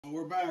Oh,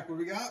 we're back. What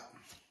do we got?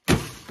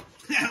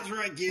 That's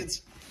right,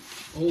 kids.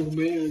 Oh,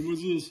 man.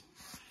 What's this?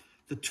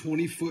 The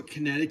 20-foot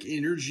Kinetic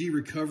Energy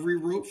Recovery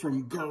Rope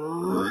from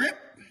Grip.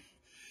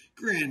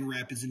 Grand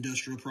Rapids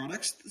Industrial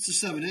Products. This is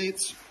 7/8.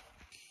 It's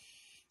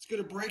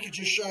going to break at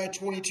just shy of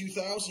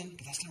 22,000,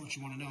 but that's not what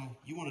you want to know.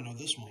 You want to know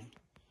this one.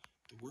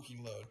 The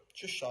working load.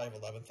 Just shy of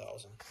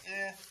 11,000.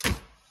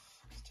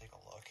 Let's take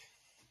a look.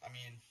 I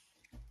mean,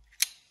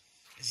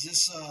 is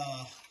this,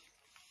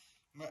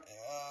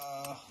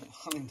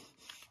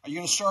 are you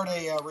going to start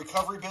a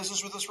recovery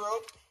business with this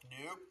rope?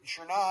 Nope,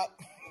 sure not.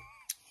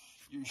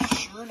 You're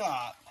sure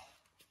not.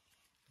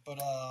 But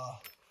are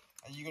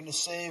you going to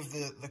save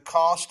the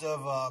cost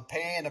of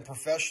paying a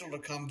professional to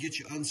come get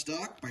you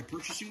unstuck by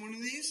purchasing one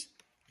of these?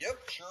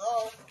 Yep, sure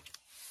are.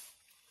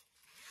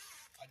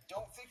 I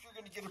don't think you're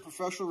going to get a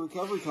professional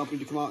recovery company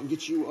to come out and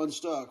get you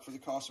unstuck for the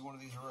cost of one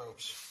of these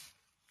ropes.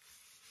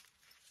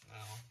 No.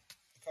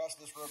 The cost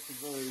of this rope could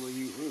vary where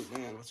you... Ooh,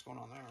 man, what's going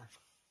on there?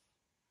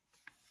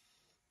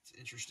 It's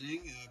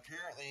interesting.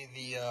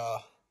 Apparently,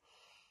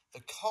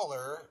 the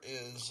color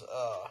is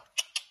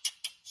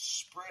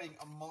spreading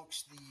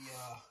amongst the...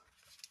 oh,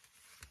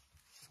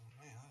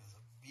 man, that is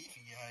a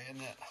beefy guy,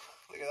 isn't it?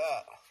 Look at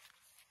that.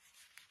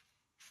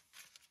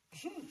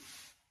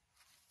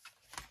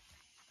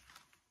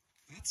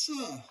 That's,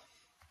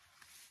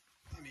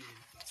 I mean,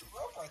 that's a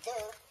rope right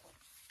there.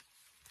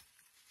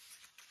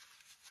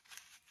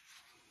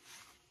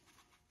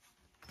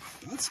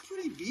 That's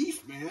pretty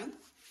beef, man.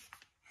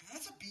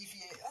 That's a beefy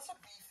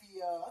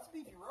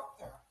rope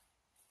there.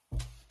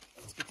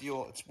 Let's get the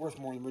old, it's worth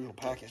more than the original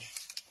package.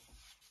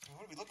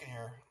 What are we looking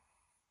here?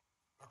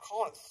 They're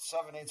calling it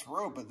 7/8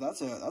 rope, but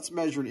that's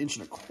measured 1.25 inches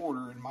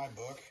in my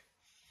book.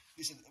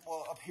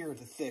 Well, up here at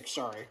the thick,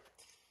 sorry.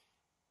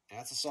 Yeah,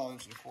 that's a solid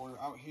 1.25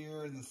 inches. Out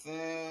here in the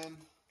thin,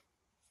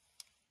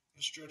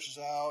 it stretches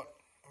out.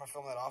 I'm gonna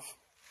film that off.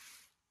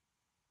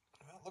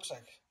 Well, it looks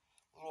like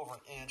a little over 1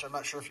 inch. I'm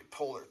not sure if you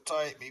pull it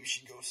tight. Maybe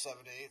she'd go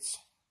 7/8.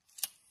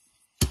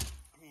 I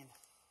mean,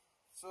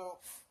 so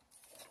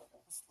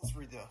let's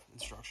read the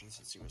instructions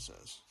and see what it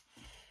says.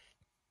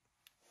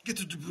 Get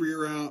the debris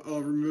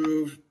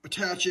removed.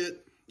 Attach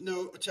it.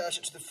 No, attach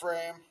it to the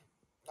frame,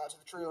 not to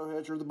the trailer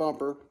hitch or the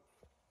bumper.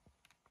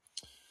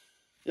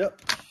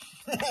 Yep.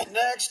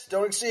 Next,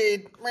 don't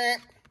exceed.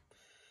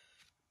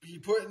 If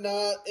you put a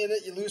knot in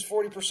it, you lose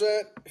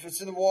 40%. If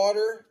it's in the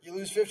water, you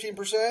lose 15%.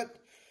 If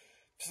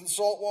it's in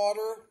salt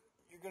water,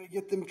 you're going to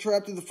get them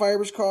trapped in the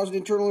fibers, causing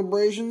internal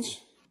abrasions.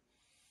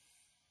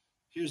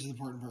 Here's the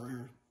important part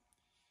here.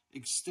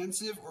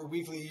 Extensive or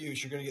weekly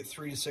use, you're going to get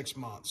 3 to 6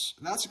 months.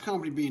 And that's a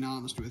company being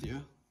honest with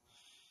you.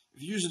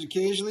 If you use it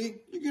occasionally,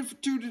 you're good for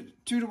 2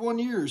 to 1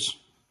 years.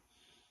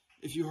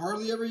 If you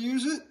hardly ever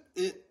use it,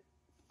 it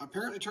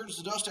apparently turns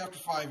to dust after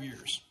 5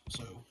 years.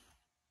 So,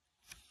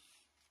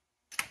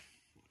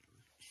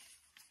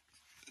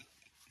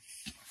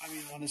 I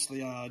mean,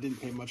 honestly, I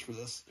didn't pay much for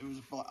this. It was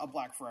a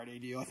Black Friday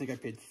deal. I think I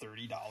paid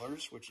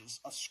 $30, which is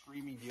a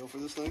screaming deal for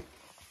this thing.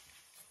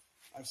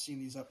 I've seen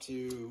these up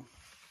to,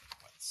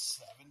 what,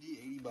 70,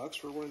 80 bucks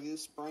for one of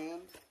this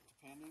brand,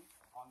 depending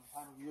on the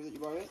time of year that you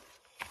buy it.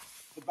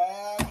 The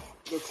bag,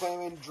 they're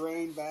claiming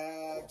drain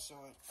bag, so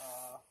it,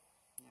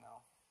 you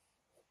know,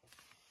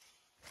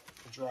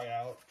 will dry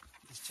out.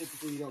 Because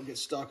typically you don't get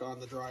stuck on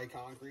the dry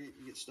concrete.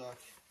 You get stuck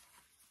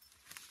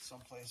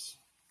someplace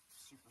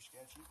super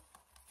sketchy.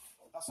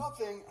 Now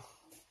something,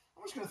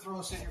 I'm just going to throw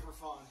this in here for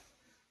fun.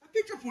 I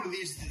picked up one of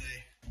these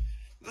today.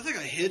 That's like a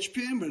hitch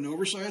pin, but an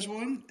oversized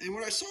one. And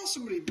what I saw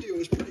somebody do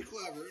is pretty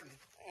clever. And,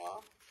 you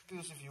know, do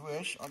this if you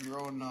wish on your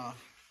own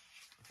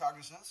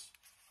recognizance.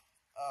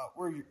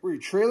 Where your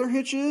trailer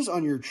hitch is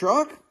on your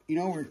truck, you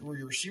know, where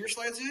your receiver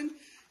slides in,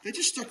 they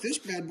just stuck this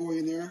bad boy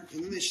in there,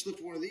 and then they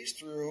slipped one of these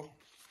through.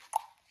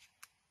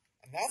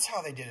 And that's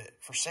how they did it,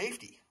 for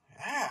safety.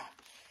 Yeah.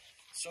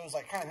 So it was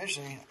like kind of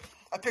interesting.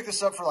 I picked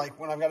this up for like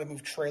when I've got to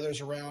move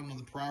trailers around on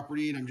the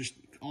property, and I'm just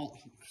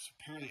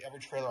apparently every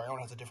trailer I own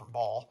has a different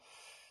ball.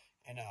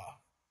 And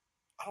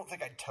I don't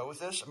think I'd tow with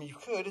this. I mean, you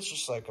could. It's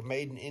just like a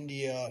made in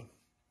India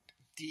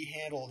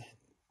D-handled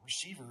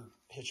receiver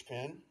hitch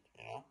pin,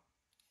 you know.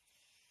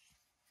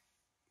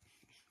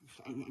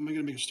 Am I going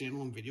to make a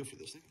standalone video for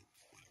this thing?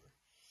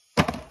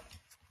 Whatever.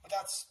 But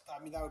that's,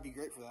 I mean, that would be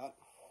great for that.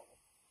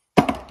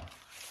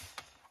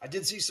 I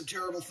did see some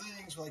terrible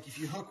things, like if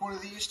you hook one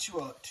of these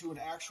to an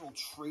actual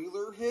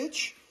trailer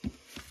hitch,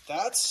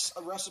 that's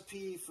a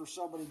recipe for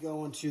somebody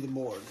going to the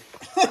morgue.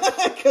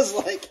 Because,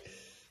 like,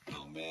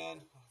 oh man,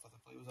 I thought the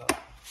plate was up.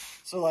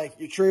 So, like,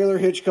 your trailer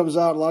hitch comes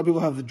out. A lot of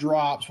people have the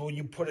drops. Well, when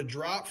you put a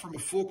drop from a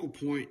focal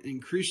point, it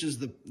increases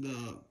the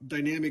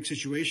dynamic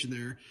situation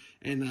there.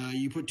 And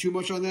you put too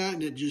much on that,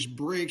 and it just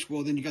breaks.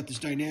 Well, then you got this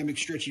dynamic,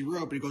 stretchy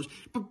rope, and it goes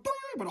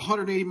about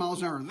 180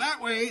 miles an hour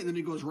that way, and then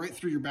it goes right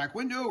through your back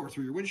window or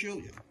through your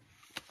windshield. Yeah.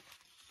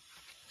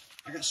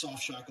 I got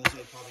soft shackles that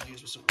I'd probably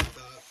use with something like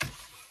that.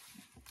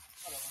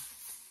 Whatever.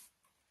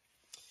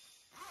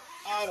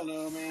 I don't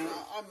know, man.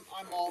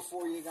 I'm all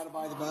for you. You got to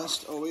buy the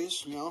best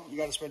always. You know, you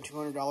got to spend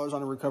 $200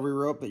 on a recovery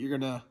rope that you're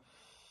gonna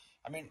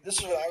I mean, this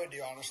is what I would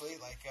do, honestly.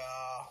 Like,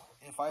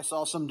 if I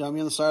saw some dummy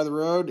on the side of the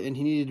road and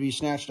he needed to be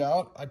snatched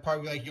out, I'd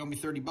probably be like, you owe me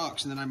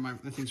 $30, and then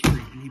the thing's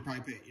free, and he'd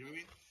probably pay it. You know what I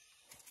mean?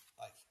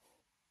 Like,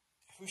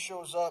 who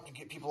shows up to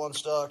get people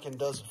unstuck and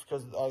does it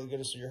because of the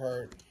goodness of your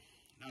heart?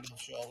 Not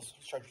enough shells.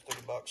 Let's charge you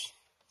 $30.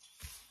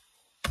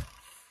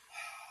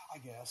 I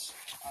guess.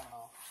 I don't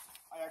know.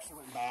 I actually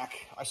went back.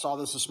 I saw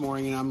this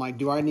morning, and I'm like,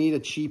 do I need a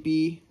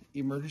cheapy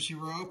emergency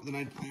rope? Then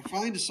I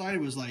finally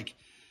decided, was like,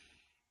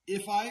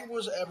 if I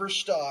was ever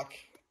stuck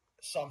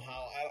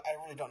somehow,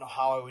 I really don't know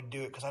how I would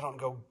do it because I don't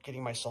go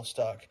getting myself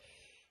stuck.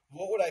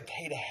 What would I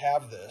pay to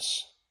have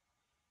this?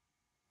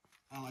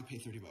 I'd pay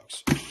 $30.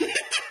 That's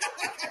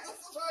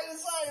what I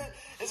decided.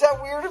 Is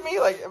that weird to me?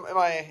 Like, am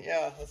I?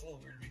 Yeah, that's a little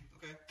weird to me.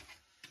 Okay.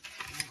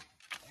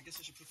 I guess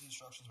I should put the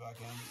instructions back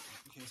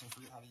in case I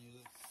forget how to use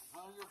it.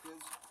 Oh, you're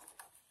good.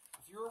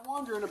 If you were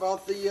wondering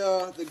about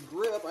the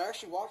grip, I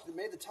actually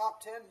made the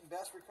top 10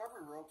 best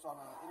recovery ropes on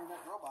an Internet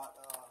Robot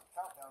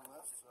countdown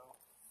list. So,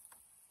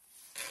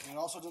 and it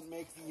also didn't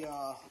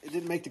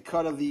make the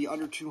cut of the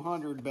under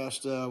 200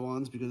 best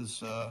ones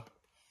because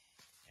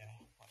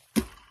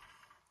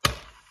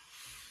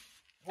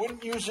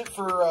wouldn't use it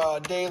for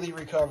daily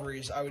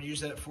recoveries. I would use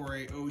that for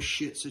a oh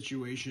shit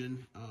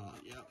situation.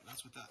 Yeah,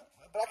 that's what that.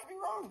 But I could be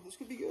wrong. This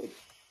could be good.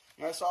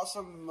 I saw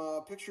some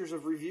pictures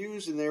of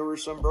reviews, and there were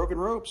some broken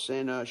ropes,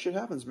 and shit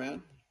happens,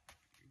 man.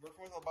 You're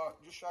working with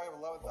about just shy of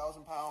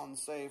 11,000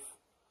 pounds safe.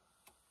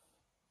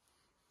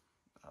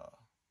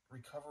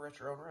 Recover at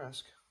your own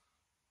risk.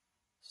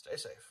 Stay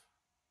safe.